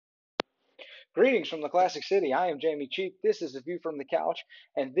Greetings from the Classic City. I am Jamie Cheek. This is The View from the Couch,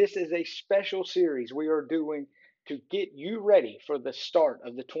 and this is a special series we are doing to get you ready for the start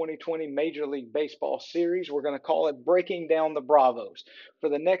of the 2020 Major League Baseball series. We're going to call it Breaking Down the Bravos. For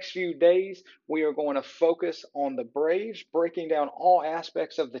the next few days, we are going to focus on the Braves, breaking down all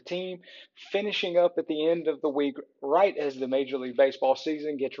aspects of the team, finishing up at the end of the week, right as the Major League Baseball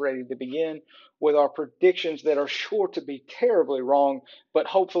season gets ready to begin, with our predictions that are sure to be terribly wrong, but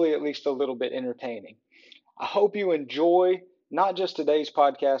hopefully at least a little bit entertaining. I hope you enjoy not just today's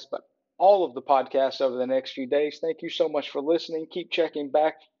podcast, but all of the podcasts over the next few days. Thank you so much for listening. Keep checking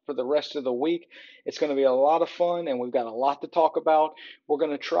back for the rest of the week. It's going to be a lot of fun, and we've got a lot to talk about. We're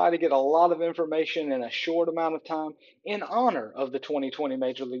going to try to get a lot of information in a short amount of time in honor of the 2020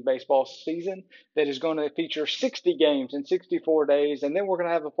 Major League Baseball season that is going to feature 60 games in 64 days, and then we're going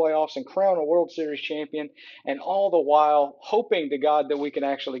to have the playoffs and crown a World Series champion, and all the while hoping to God that we can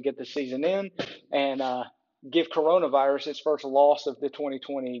actually get the season in and give coronavirus its first loss of the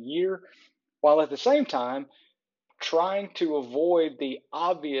 2020 year, while at the same time trying to avoid the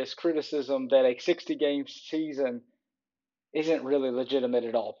obvious criticism that a 60 game season isn't really legitimate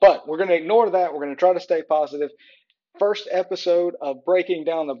at all. But we're going to ignore that. We're going to try to stay positive. First episode of Breaking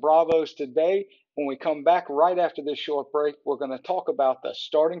Down the Bravos today. When we come back right after this short break, we're going to talk about the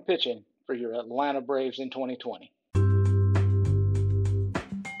starting pitching for your Atlanta Braves in 2020.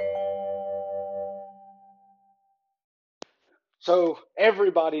 So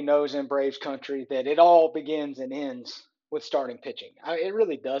everybody knows in Braves country that it all begins and ends with starting pitching. It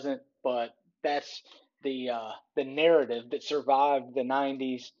really doesn't, but that's the narrative that survived the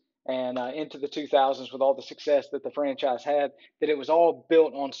 '90s and into the 2000s with all the success that the franchise had. That it was all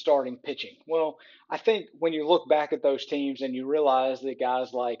built on starting pitching. Well, I think when you look back at those teams and you realize that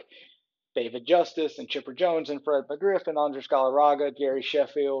guys like David Justice and Chipper Jones and Fred McGriff and Andres Galarraga, Gary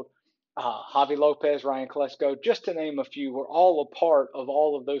Sheffield, Javi Lopez, Ryan Klesko, just to name a few, were all a part of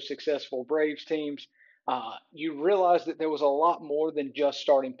all of those successful Braves teams. You realize that there was a lot more than just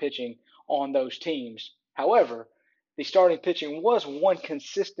starting pitching on those teams. However, the starting pitching was one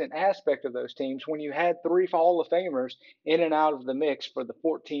consistent aspect of those teams when you had three Hall of Famers in and out of the mix for the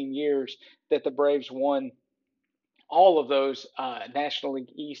 14 years that the Braves won all of those National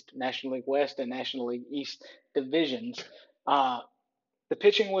League East, National League West, and National League East divisions. Uh, the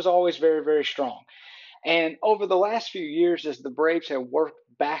pitching was always very, very strong. And over the last few years, as the Braves have worked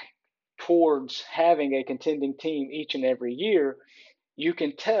back towards having a contending team each and every year, you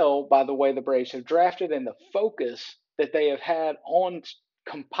can tell by the way the Braves have drafted and the focus that they have had on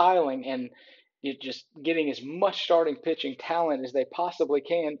compiling and just getting as much starting pitching talent as they possibly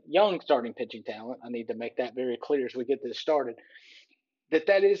can, young starting pitching talent. I need to make that very clear as we get this started.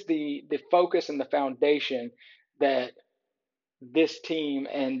 That is the focus and the foundation that this team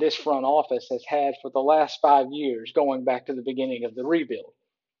and this front office has had for the last 5 years, going back to the beginning of the rebuild.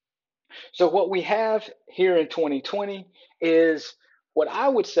 So what we have here in 2020 is what I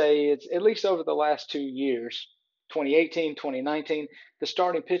would say is, at least over the last 2 years, 2018, 2019, the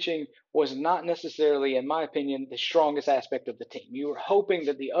starting pitching was not necessarily, in my opinion, the strongest aspect of the team. You were hoping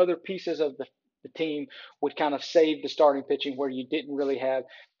that the other pieces of the team would kind of save the starting pitching where you didn't really have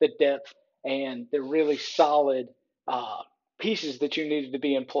the depth and the really solid uh, pieces that you needed to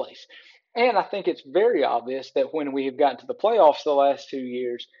be in place. And I think it's very obvious that when we have gotten to the playoffs the last 2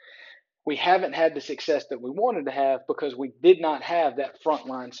 years, we haven't had the success that we wanted to have because we did not have that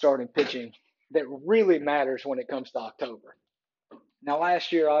frontline starting pitching that really matters when it comes to October. Now,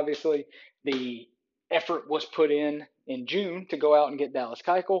 last year, obviously, the effort was put in June to go out and get Dallas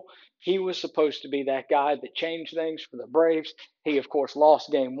Keuchel. He was supposed to be that guy that changed things for the Braves. He, of course,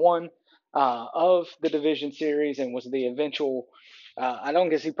 lost game one of the division series and was the eventual. I don't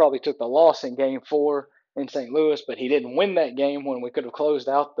guess he probably took the loss in game four in St. Louis, but he didn't win that game when we could have closed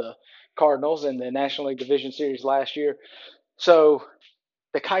out the Cardinals in the National League Division Series last year. So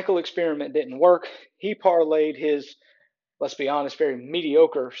the Keuchel experiment didn't work. He parlayed his, let's be honest, very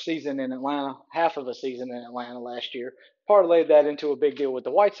mediocre season in Atlanta, half of a season in Atlanta last year, parlayed that into a big deal with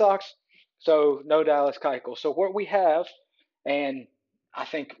the White Sox. So no Dallas Keuchel. So what we have, and I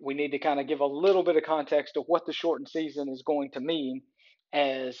think we need to kind of give a little bit of context of what the shortened season is going to mean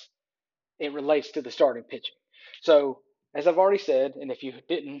as it relates to the starting pitching. So, as I've already said, and if you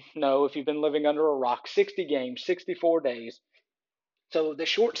didn't know, if you've been living under a rock, 60 games, 64 days. So the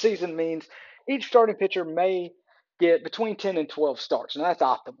short season means each starting pitcher may get between 10 and 12 starts, and that's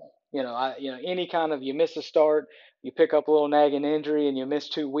optimal. Any kind of, you miss a start, you pick up a little nagging injury, and you miss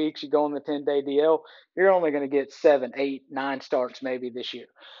 2 weeks, you go on the 10-day DL, you're only going to get 7, 8, 9 starts maybe this year.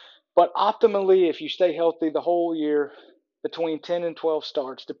 But optimally, if you stay healthy the whole year, between 10 and 12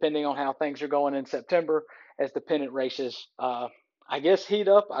 starts, depending on how things are going in September as the pennant races, I guess, heat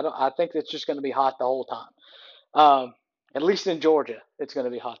up. I think it's just going to be hot the whole time. At least in Georgia, it's going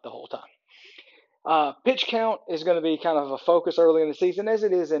to be hot the whole time. Pitch count is going to be kind of a focus early in the season, as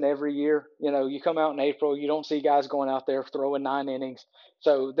it is in every year. You know, you come out in April, you don't see guys going out there throwing 9 innings.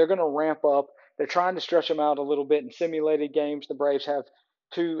 So they're going to ramp up. They're trying to stretch them out a little bit in simulated games. The Braves have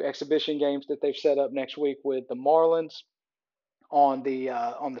two exhibition games that they've set up next week with the Marlins on the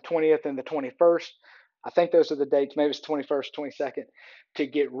 20th and the 21st. I think those are the dates. Maybe it's 21st, 22nd, to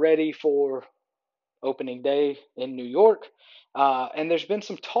get ready for opening day in New York. And there's been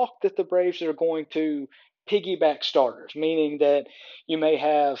some talk that the Braves are going to piggyback starters, meaning that you may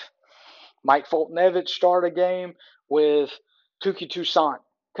have Mike Foltynewicz start a game with Touki Toussaint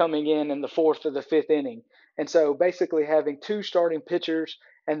coming in the fourth or the fifth inning. And so basically having two starting pitchers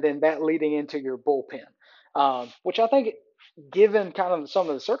and then that leading into your bullpen, which I think, given kind of some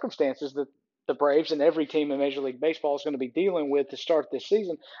of the circumstances that the Braves and every team in Major League Baseball is going to be dealing with to start this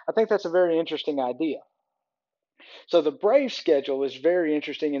season, I think that's a very interesting idea. So the Braves schedule is very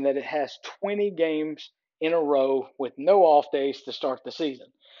interesting in that it has 20 games in a row with no off days to start the season.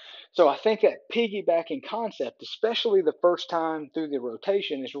 So I think that piggybacking concept, especially the first time through the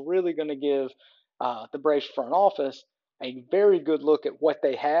rotation, is really going to give the Braves front office a very good look at what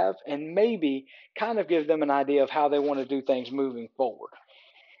they have and maybe kind of give them an idea of how they want to do things moving forward.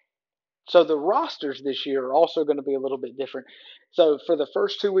 So the rosters this year are also going to be a little bit different. So for the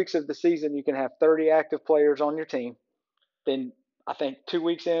first 2 weeks of the season, you can have 30 active players on your team. Then I think 2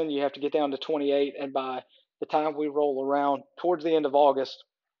 weeks in, you have to get down to 28. And by the time we roll around towards the end of August,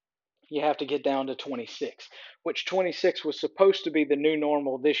 you have to get down to 26, which 26 was supposed to be the new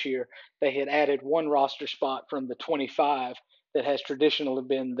normal this year. They had added one roster spot from the 25 that has traditionally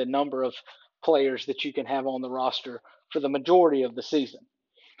been the number of players that you can have on the roster for the majority of the season.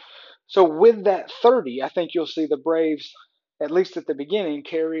 So with that 30, I think you'll see the Braves, at least at the beginning,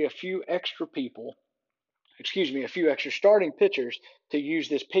 carry a few extra people, a few extra starting pitchers to use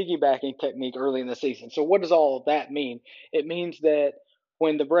this piggybacking technique early in the season. So what does all of that mean? It means that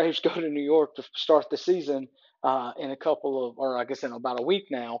when the Braves go to New York to start the season in a couple of, or I guess in about a week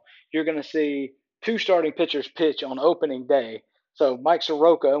now, you're going to see two starting pitchers pitch on opening day. So Mike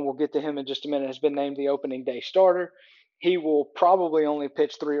Soroka, and we'll get to him in just a minute, has been named the opening day starter. He will probably only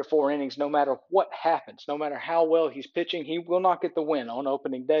pitch 3 or 4 innings no matter what happens, no matter how well he's pitching. He will not get the win on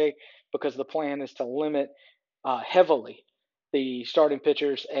opening day because the plan is to limit heavily the starting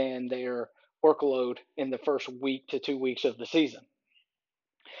pitchers and their workload in the first week to 2 weeks of the season.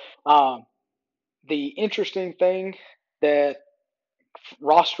 Um, the interesting thing that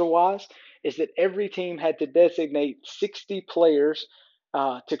roster wise is that every team had to designate 60 players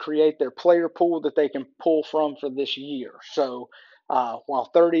to create their player pool that they can pull from for this year. So while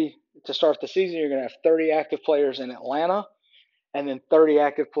 30 to start the season, you're going to have 30 active players in Atlanta and then 30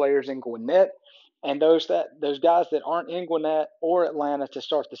 active players in Gwinnett. And those guys that aren't in Gwinnett or Atlanta to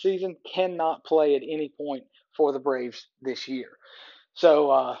start the season cannot play at any point for the Braves this year.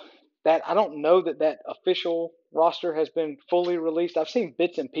 So that I don't know that official roster has been fully released. I've seen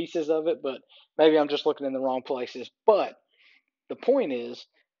bits and pieces of it, but maybe I'm just looking in the wrong places. But the point is,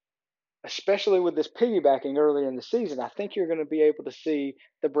 especially with this piggybacking earlier in the season, I think you're going to be able to see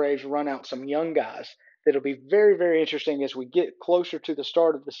the Braves run out some young guys. That'll be very, very interesting as we get closer to the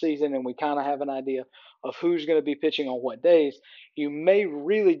start of the season and we kind of have an idea of who's going to be pitching on what days. You may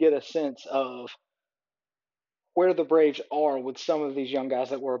really get a sense of where the Braves are with some of these young guys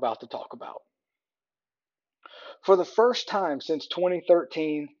that we're about to talk about. For the first time since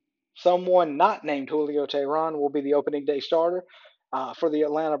 2013, someone not named Julio Teheran will be the opening day starter for the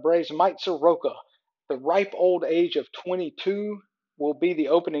Atlanta Braves. Mike Soroka, the ripe old age of 22, will be the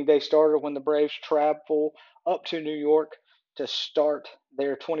opening day starter when the Braves travel up to New York to start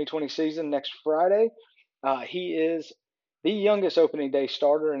their 2020 season next Friday. He is the youngest opening day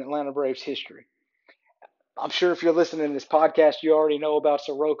starter in Atlanta Braves history. I'm sure if you're listening to this podcast, you already know about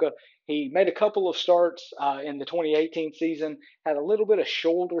Soroka. He made a couple of starts in the 2018 season, had a little bit of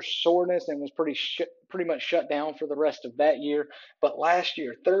shoulder soreness, and was pretty much shut down for the rest of that year. But last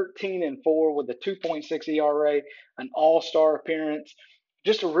year, 13-4 with a 2.6 ERA, an All-Star appearance,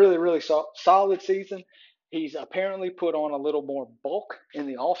 just a really, really solid season. He's apparently put on a little more bulk in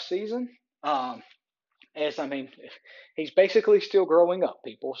the off season. He's basically still growing up,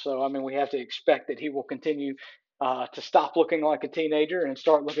 people. So, we have to expect that he will continue to stop looking like a teenager and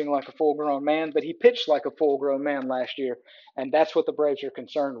start looking like a full grown man. But he pitched like a full grown man last year, and that's what the Braves are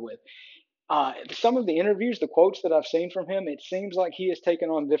concerned with. Some of the interviews, the quotes that I've seen from him, it seems like he has taken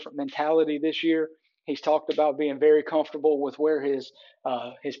on a different mentality this year. He's talked about being very comfortable with where his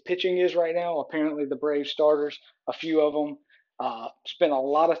pitching is right now. Apparently, the Braves starters, a few of them, spent a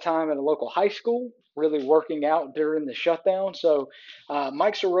lot of time at a local high school, really working out during the shutdown. So,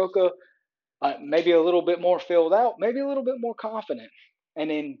 Mike Soroka, maybe a little bit more filled out, maybe a little bit more confident, and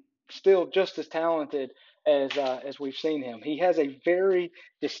then still just as talented as we've seen him. He has a very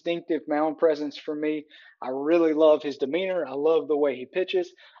distinctive mound presence for me. I really love his demeanor. I love the way he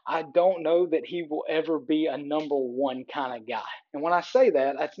pitches. I don't know that he will ever be a number one kind of guy. And when I say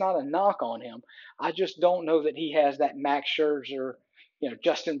that, that's not a knock on him. I just don't know that he has that Max Scherzer,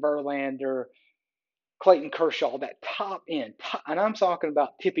 Justin Verlander, Clayton Kershaw, that top end, and I'm talking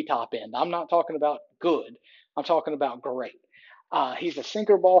about tippy top end. I'm not talking about good. I'm talking about great. He's a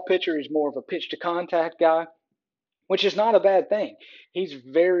sinker ball pitcher. He's more of a pitch to contact guy, which is not a bad thing. He's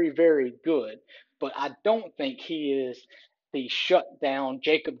very, very good, but I don't think he is the shutdown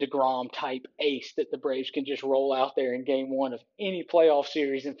Jacob DeGrom type ace that the Braves can just roll out there in game one of any playoff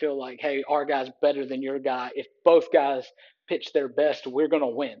series and feel like, hey, our guy's better than your guy. If both guys pitch their best, we're going to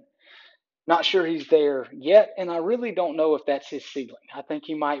win. Not sure he's there yet, and I really don't know if that's his ceiling. I think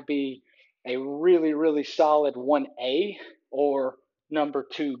he might be a really, really solid 1A or number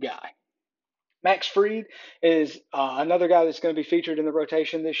two guy. Max Fried is another guy that's going to be featured in the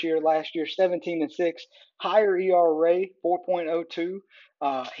rotation this year. Last year, 17-6, higher ERA, 4.02.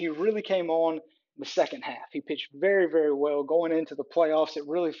 He really came on the second half. He pitched very, very well going into the playoffs. It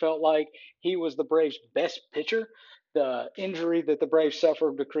really felt like he was the Braves' best pitcher. The injury that the Braves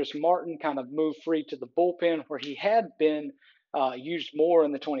suffered to Chris Martin kind of moved Fried to the bullpen, where he had been used more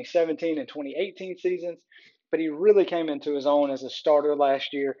in the 2017 and 2018 seasons. But he really came into his own as a starter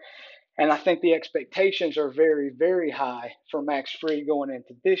last year. And I think the expectations are very, very high for Max Fried going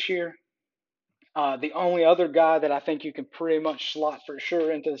into this year. The only other guy that I think you can pretty much slot for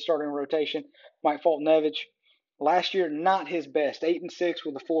sure into the starting rotation, Mike Foltynewicz. Last year, not his best, 8-6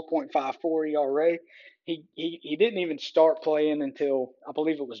 with a 4.54 ERA. He didn't even start playing until I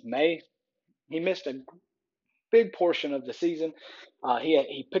believe it was May. He missed a big portion of the season.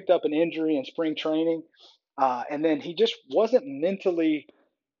 He picked up an injury in spring training, and then he just wasn't mentally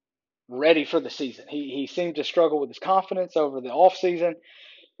ready for the season. He seemed to struggle with his confidence over the offseason.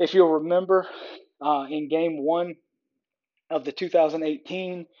 If you'll remember, in game one of the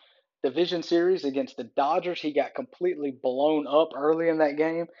 2018 division series against the Dodgers, he got completely blown up early in that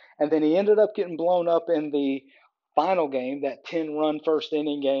game, and then he ended up getting blown up in the final game, that 10-run first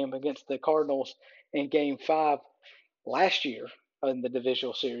inning game against the Cardinals in game five last year in the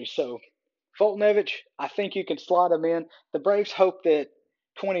divisional series. So Foltynewicz, I think you can slot him in. The Braves hope that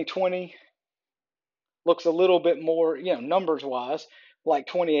 2020 looks a little bit more, numbers wise, like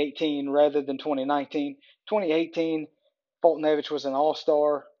 2018 rather than 2019. 2018, Foltynewicz was an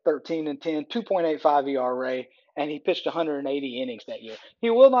all-star, 13-10, 2.85 ERA, and he pitched 180 innings that year.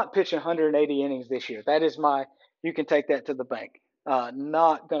 He will not pitch 180 innings this year. That is you can take that to the bank.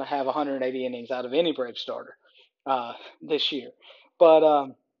 Not going to have 180 innings out of any Brave starter this year.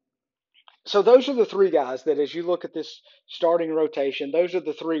 But so those are the three guys that, as you look at this starting rotation, those are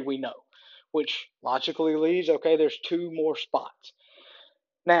the three we know, which logically leaves, okay, there's two more spots.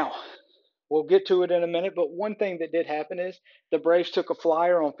 Now, we'll get to it in a minute, but one thing that did happen is the Braves took a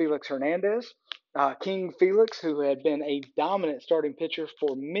flyer on Felix Hernandez. King Felix, who had been a dominant starting pitcher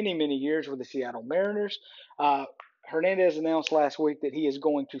for many, many years with the Seattle Mariners. Hernandez announced last week that he is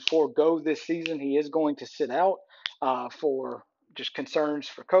going to forego this season. He is going to sit out for just concerns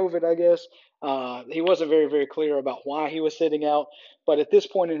for COVID, I guess. He wasn't very, very clear about why he was sitting out, but at this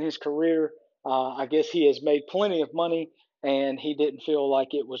point in his career, I guess he has made plenty of money, and he didn't feel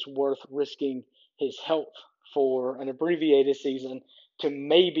like it was worth risking his health for an abbreviated season to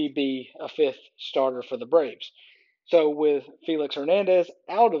maybe be a fifth starter for the Braves. So with Felix Hernandez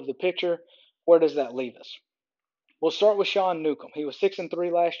out of the picture, where does that leave us? We'll start with Sean Newcomb. He was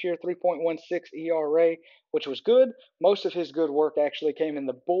 6-3 last year, 3.16 ERA, which was good. Most of his good work actually came in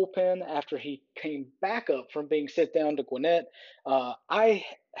the bullpen after he came back up from being sent down to Gwinnett. I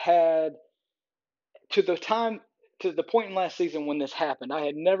had to the point in last season when this happened, I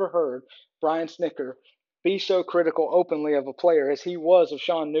had never heard Brian Snitker be so critical openly of a player as he was of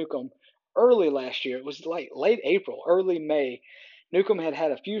Sean Newcomb early last year. It was like late April, early May. Newcomb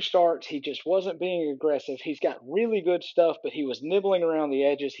had a few starts. He just wasn't being aggressive. He's got really good stuff, but he was nibbling around the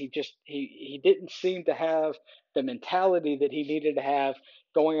edges. He didn't seem to have the mentality that he needed to have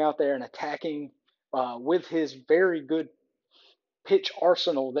going out there and attacking with his very good pitch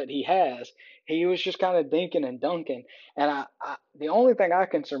arsenal that he has. He was just kind of dinking and dunking. And the only thing I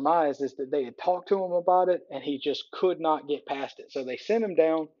can surmise is that they had talked to him about it and he just could not get past it. So they sent him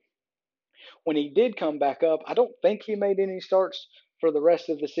down. When he did come back up, I don't think he made any starts for the rest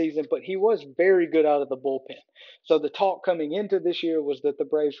of the season, but he was very good out of the bullpen. So the talk coming into this year was that the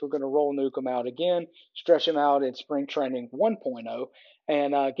Braves were going to roll Newcomb out again, stretch him out in spring training 1.0,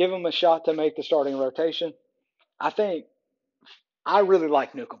 and give him a shot to make the starting rotation. I think I really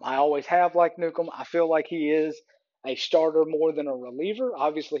like Newcomb. I always have liked Newcomb. I feel like he is a starter more than a reliever.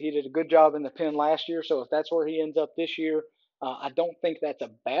 Obviously, he did a good job in the pen last year, so if that's where he ends up this year, I don't think that's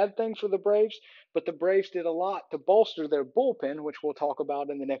a bad thing for the Braves. But the Braves did a lot to bolster their bullpen, which we'll talk about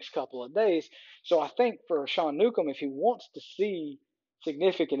in the next couple of days. So I think for Sean Newcomb, if he wants to see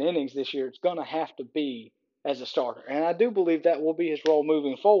significant innings this year, it's going to have to be as a starter. And I do believe that will be his role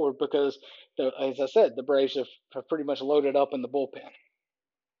moving forward because as I said, the Braves have pretty much loaded up in the bullpen.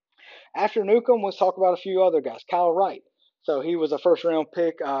 After Newcomb, let's talk about a few other guys. Kyle Wright. So he was a first round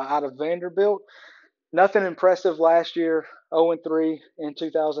pick out of Vanderbilt. Nothing impressive last year, 0-3 in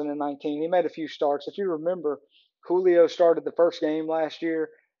 2019. He made a few starts. If you remember, Julio started the first game last year,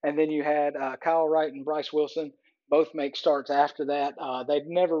 and then you had Kyle Wright and Bryce Wilson both make starts after that. They'd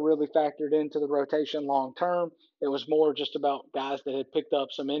never really factored into the rotation long term. It was more just about guys that had picked up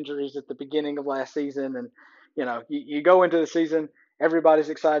some injuries at the beginning of last season. And, you go into the season, everybody's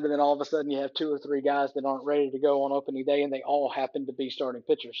excited, and then all of a sudden you have two or three guys that aren't ready to go on opening day, and they all happen to be starting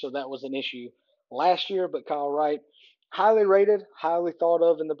pitchers. So that was an issue last year, but Kyle Wright, highly rated, highly thought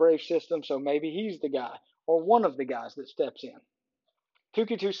of in the Brave system, so maybe he's the guy or one of the guys that steps in.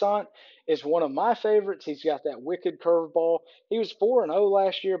 Touki Toussaint is one of my favorites. He's got that wicked curveball. He was 4-0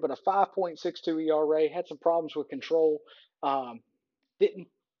 last year, but a 5.62 ERA. Had some problems with control. Didn't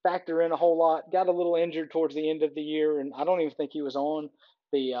factor in a whole lot. Got a little injured towards the end of the year, and I don't even think he was on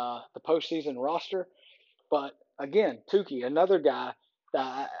the postseason roster. But again, Touki, another guy.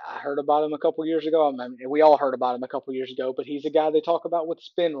 I heard about him a couple years ago. I mean, we all heard about him a couple years ago, but he's a guy they talk about with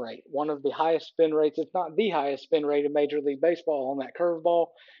spin rate, one of the highest spin rates, if not the highest spin rate in Major League Baseball on that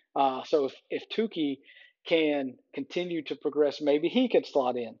curveball. So if Touki can continue to progress, maybe he could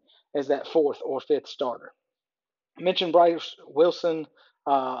slot in as that fourth or fifth starter. I mentioned Bryce Wilson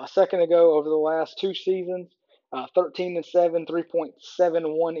a second ago. Over the last two seasons, 13-7,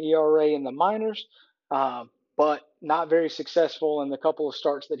 3.71 ERA in the minors, but not very successful in the couple of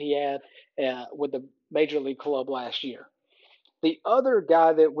starts that he had with the major league club last year. The other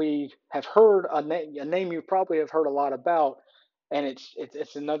guy that we have heard a name you probably have heard a lot about, and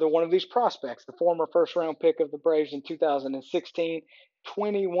it's another one of these prospects, the former first round pick of the Braves in 2016,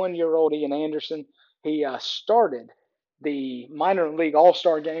 21-year-old Ian Anderson. He started the minor league All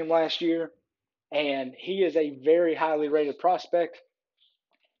Star game last year, and he is a very highly rated prospect.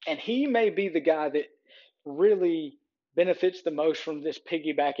 And he may be the guy that really benefits the most from this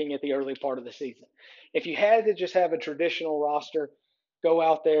piggybacking at the early part of the season. If you had to just have a traditional roster, go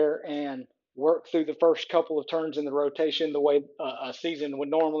out there and work through the first couple of turns in the rotation the way a season would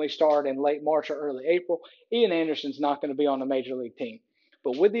normally start in late March or early April, Ian Anderson's not going to be on a major league team.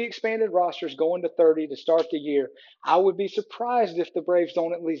 But with the expanded rosters going to 30 to start the year, I would be surprised if the Braves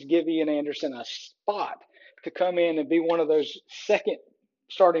don't at least give Ian Anderson a spot to come in and be one of those second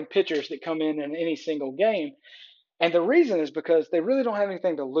starting pitchers that come in any single game. And the reason is because they really don't have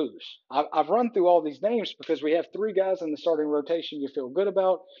anything to lose. I've run through all these names because we have three guys in the starting rotation you feel good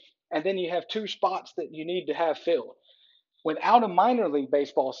about, and then you have two spots that you need to have filled. Without a minor league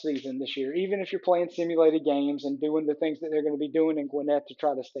baseball season this year, even if you're playing simulated games and doing the things that they're going to be doing in Gwinnett to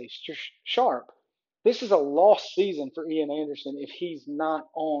try to stay sharp, this is a lost season for Ian Anderson if he's not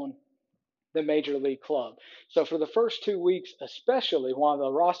on the major league club. So for the first 2 weeks, especially while the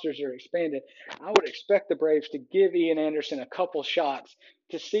rosters are expanded, I would expect the Braves to give Ian Anderson a couple shots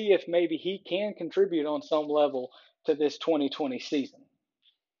to see if maybe he can contribute on some level to this 2020 season.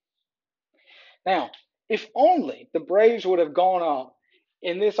 Now, if only the Braves would have gone up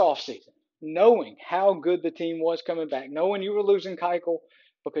in this offseason, knowing how good the team was coming back, knowing you were losing Keuchel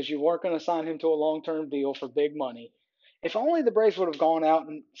because you weren't going to sign him to a long-term deal for big money. If only the Braves would have gone out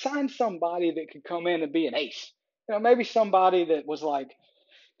and signed somebody that could come in and be an ace. Maybe somebody that was like,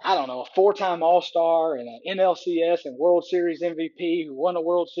 I don't know, a four-time All-Star and an NLCS and World Series MVP who won a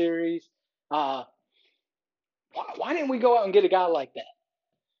World Series. Why didn't we go out and get a guy like that?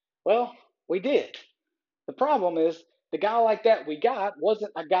 Well, we did. The problem is the guy like that we got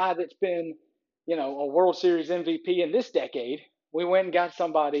wasn't a guy that's been, a World Series MVP in this decade. We went and got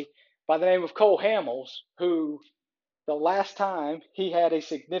somebody by the name of Cole Hamels, who the last time he had a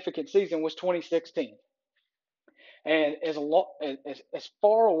significant season was 2016. And as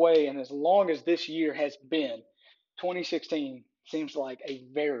far away and as long as this year has been, 2016 seems like a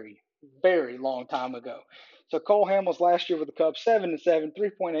very, very long time ago. So Cole Hamels last year with the Cubs, 7-7,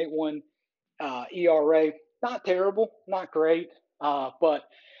 3.81 ERA. Not terrible, not great, but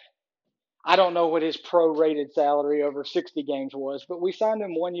I don't know what his prorated salary over 60 games was, but we signed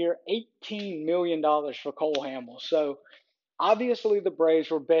him 1 year, $18 million for Cole Hamels. So obviously the Braves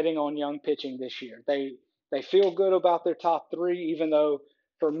were betting on young pitching this year. They feel good about their top three, even though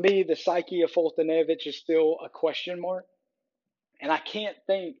for me the psyche of Foltynewicz is still a question mark. And I can't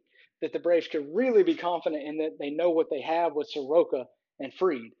think that the Braves could really be confident in that they know what they have with Soroka and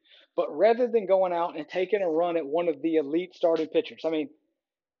Fried. But rather than going out and taking a run at one of the elite starting pitchers, I mean,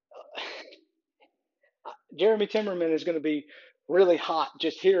 Jeremy Timmerman is going to be really hot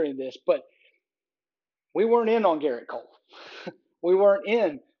just hearing this, but we weren't in on Garrett Cole. We weren't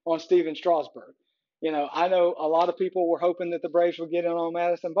in on Steven Strasburg. I know a lot of people were hoping that the Braves would get in on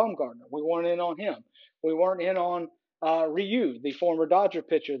Madison Bumgarner. We weren't in on him. We weren't in on Ryu, the former Dodger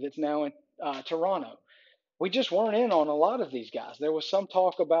pitcher that's now in Toronto. We just weren't in on a lot of these guys. There was some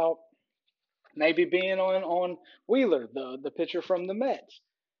talk about maybe being on Wheeler, the pitcher from the Mets.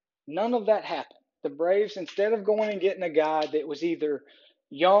 None of that happened. The Braves, instead of going and getting a guy that was either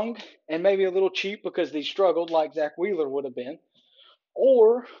young and maybe a little cheap because they struggled like Zach Wheeler would have been,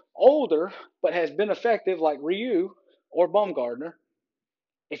 or older but has been effective like Ryu or Bumgarner,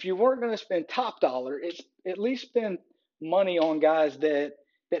 if you weren't going to spend top dollar, it's at least spend money on guys that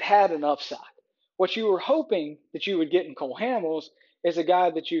had an upside. What you were hoping that you would get in Cole Hamels is a guy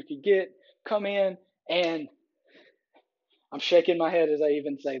that you could get, come in, and I'm shaking my head as I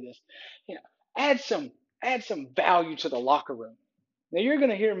even say this, you know, add some value to the locker room. Now you're going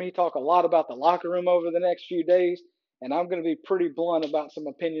to hear me talk a lot about the locker room over the next few days, and I'm going to be pretty blunt about some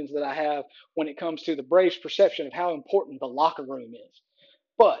opinions that I have when it comes to the Braves' perception of how important the locker room is.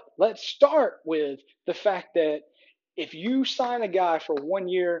 But let's start with the fact that if you sign a guy for 1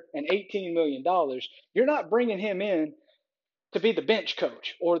 year and $18 million, you're not bringing him in to be the bench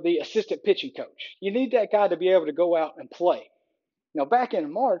coach or the assistant pitching coach. You need that guy to be able to go out and play. Now, back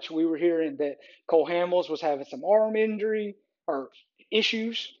in March, we were hearing that Cole Hamels was having some arm injury or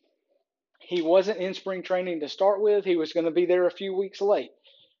issues. He wasn't in spring training to start with. He was going to be there a few weeks late.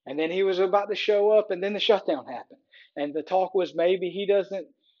 And then he was about to show up, and then the shutdown happened. And the talk was maybe he doesn't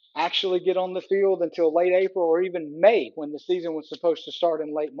actually get on the field until late April or even May when the season was supposed to start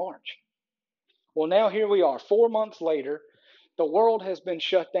in late March. Well, now here we are, 4 months later. The world has been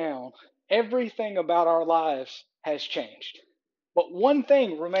shut down. Everything about our lives has changed. But one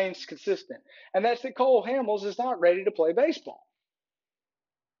thing remains consistent, and that's that Cole Hamels is not ready to play baseball.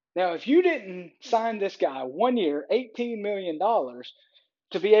 Now, if you didn't sign this guy 1 year, $18 million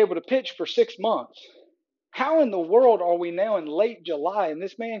to be able to pitch for 6 months, how in the world are we now in late July and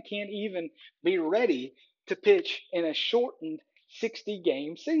this man can't even be ready to pitch in a shortened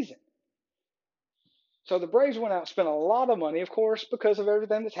 60-game season? So the Braves went out and spent a lot of money, of course, because of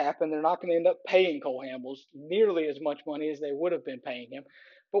everything that's happened. They're not going to end up paying Cole Hamels nearly as much money as they would have been paying him.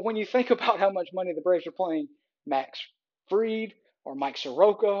 But when you think about how much money the Braves are paying Max Fried or Mike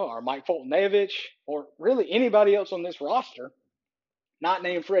Soroka or Mike Foltynewicz or really anybody else on this roster, not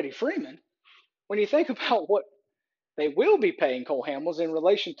named Freddie Freeman, when you think about what they will be paying Cole Hamels in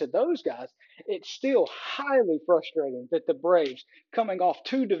relation to those guys, it's still highly frustrating that the Braves, coming off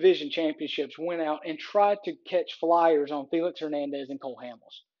 2 division championships, went out and tried to catch flyers on Felix Hernandez and Cole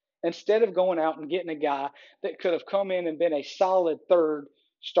Hamels instead of going out and getting a guy that could have come in and been a solid third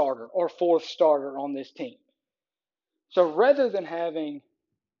starter or fourth starter on this team. So rather than having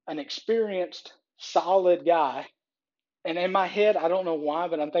an experienced, solid guy, and in my head, I don't know why,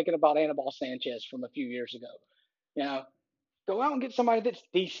 but I'm thinking about Anibal Sanchez from a few years ago. You know, go out and get somebody that's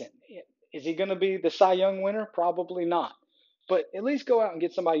decent. Is he going to be the Cy Young winner? Probably not. But at least go out and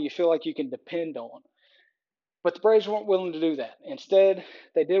get somebody you feel like you can depend on. But the Braves weren't willing to do that. Instead,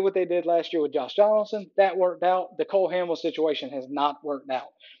 they did what they did last year with Josh Donaldson. That worked out. The Cole Hamels situation has not worked out.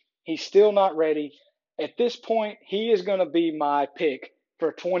 He's still not ready. At this point, he is going to be my pick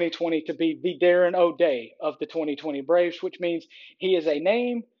for 2020 to be the Darren O'Day of the 2020 Braves, which means he is a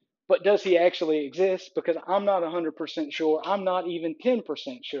name, but does he actually exist? Because I'm not 100% sure. I'm not even 10%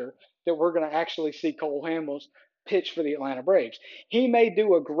 sure that we're going to actually see Cole Hamels pitch for the Atlanta Braves. He may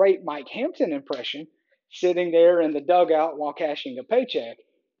do a great Mike Hampton impression sitting there in the dugout while cashing a paycheck,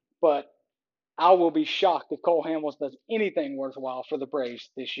 but I will be shocked if Cole Hamels does anything worthwhile for the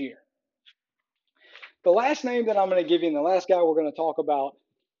Braves this year. The last name that I'm going to give you and the last guy we're going to talk about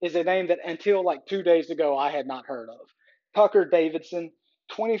is a name that until like 2 days ago I had not heard of. Tucker Davidson,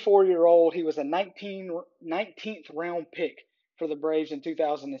 24-year-old. He was a 19th round pick for the Braves in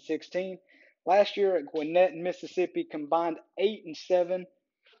 2016. Last year at Gwinnett, Mississippi, combined 8-7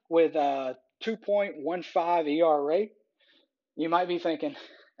 with a 2.15 ERA. You might be thinking,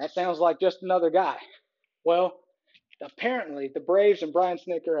 That sounds like just another guy. Well, apparently the Braves and Brian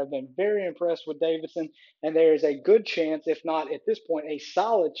Snitker have been very impressed with Davidson, and there is a good chance, if not at this point, a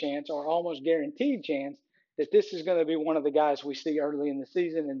solid chance or almost guaranteed chance that this is going to be one of the guys we see early in the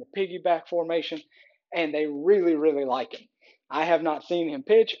season in the piggyback formation, and they really, really like him. I have not seen him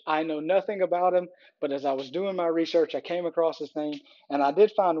pitch. I know nothing about him, but as I was doing my research, I came across his name, and I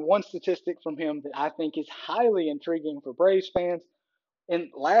did find one statistic from him that I think is highly intriguing for Braves fans. In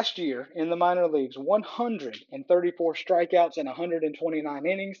last year in the minor leagues, 134 strikeouts in 129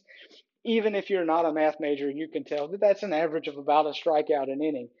 innings. Even if you're not a math major, you can tell that that's an average of about a strikeout an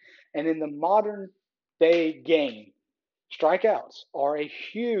inning. And in the modern day game, strikeouts are a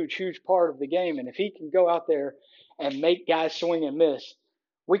huge, huge part of the game. And if he can go out there and make guys swing and miss,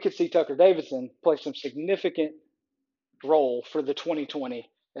 we could see Tucker Davidson play some significant role for the 2020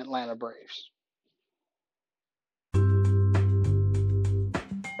 Atlanta Braves.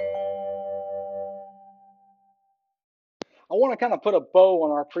 I want to kind of put a bow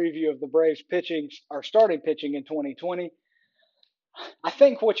on our preview of the Braves pitching, our starting pitching in 2020. I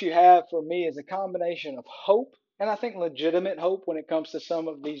think what you have for me is a combination of hope, and I think legitimate hope when it comes to some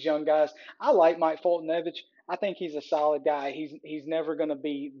of these young guys. I like Mike Foltynewicz. I think he's a solid guy. He's never going to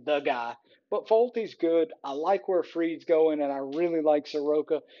be the guy, but Folty's good. I like where Fried's going, and I really like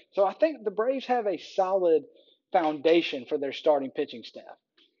Soroka. So I think the Braves have a solid foundation for their starting pitching staff.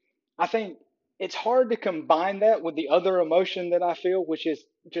 I think it's hard to combine that with the other emotion that I feel, which is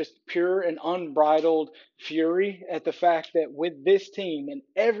just pure and unbridled fury at the fact that with this team and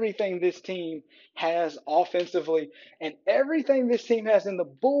everything this team has offensively and everything this team has in the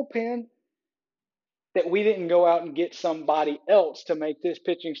bullpen, that we didn't go out and get somebody else to make this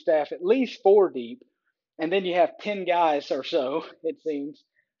pitching staff at least four deep. And then you have 10 guys or so, it seems,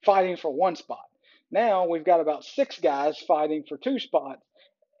 fighting for one spot. Now we've got about six guys fighting for two spots,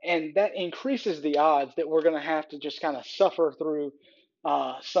 and that increases the odds that we're going to have to just kind of suffer through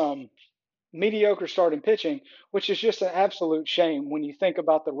some mediocre starting pitching, which is just an absolute shame when you think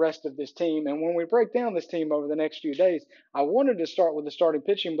about the rest of this team. And when we break down this team over the next few days, I wanted to start with the starting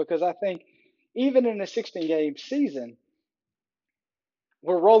pitching because I think even in a 16-game season,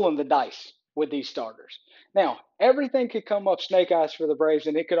 we're rolling the dice with these starters. Now, everything could come up snake eyes for the Braves,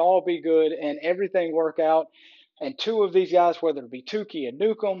 and it could all be good and everything work out. And two of these guys, whether it be Tukey and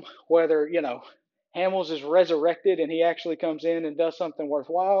Newcomb, whether, Hamels is resurrected and he actually comes in and does something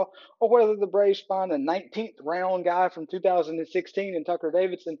worthwhile, or whether the Braves find a 19th round guy from 2016 in Tucker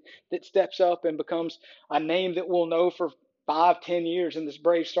Davidson that steps up and becomes a name that we'll know for 5, 10 years in this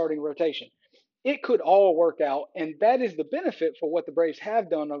Braves starting rotation. It could all work out, and that is the benefit for what the Braves have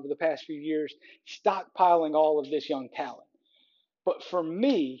done over the past few years, stockpiling all of this young talent. But for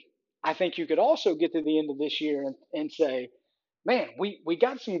me, I think you could also get to the end of this year and say, man, we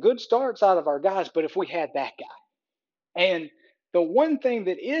got some good starts out of our guys, but if we had that guy. And the one thing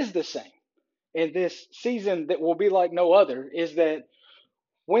that is the same in this season that will be like no other is that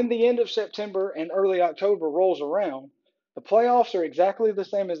when the end of September and early October rolls around, the playoffs are exactly the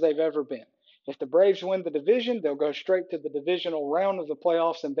same as they've ever been. If the Braves win the division, they'll go straight to the divisional round of the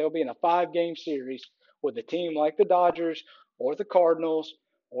playoffs, and they'll be in a 5-game series with a team like the Dodgers or the Cardinals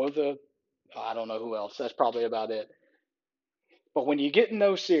or I don't know who else. That's probably about it. But when you get in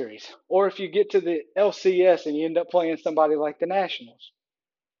those series, or if you get to the LCS and you end up playing somebody like the Nationals,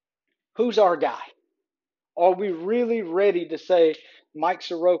 who's our guy? Are we really ready to say Mike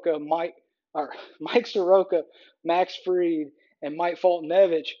Soroka, Mike Soroka, Max Fried, and Mike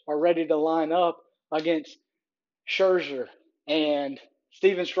Foltynewicz are ready to line up against Scherzer and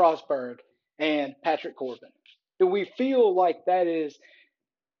Steven Strasburg and Patrick Corbin? Do we feel like that is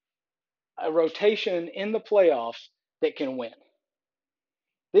a rotation in the playoffs that can win?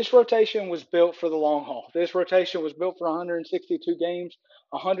 This rotation was built for the long haul. This rotation was built for 162 games,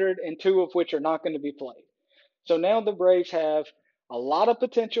 102 of which are not going to be played. So now the Braves have a lot of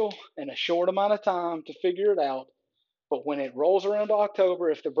potential in a short amount of time to figure it out. But when it rolls around to October,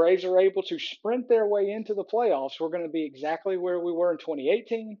 if the Braves are able to sprint their way into the playoffs, we're going to be exactly where we were in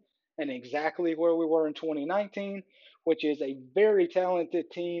 2018 and exactly where we were in 2019, which is a very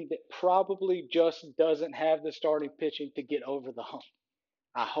talented team that probably just doesn't have the starting pitching to get over the hump.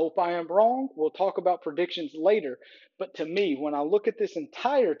 I hope I am wrong. We'll talk about predictions later. But to me, when I look at this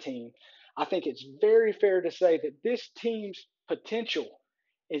entire team, I think it's very fair to say that this team's potential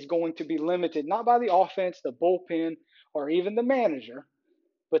is going to be limited not by the offense, the bullpen, or even the manager,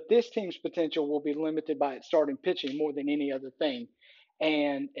 but this team's potential will be limited by its starting pitching more than any other thing.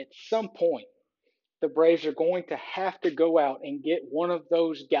 And at some point, the Braves are going to have to go out and get one of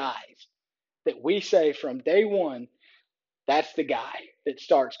those guys that we say from day one That's the guy that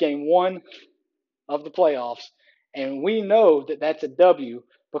starts game one of the playoffs. And we know that that's a W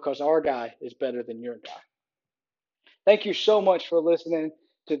because our guy is better than your guy. Thank you so much for listening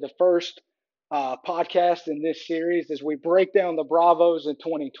to the first podcast in this series as we break down the Bravos in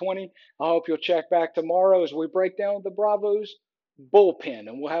 2020. I hope you'll check back tomorrow as we break down the Bravos bullpen,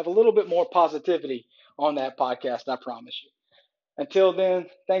 and we'll have a little bit more positivity on that podcast, I promise you. Until then,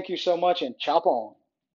 thank you so much and chop on.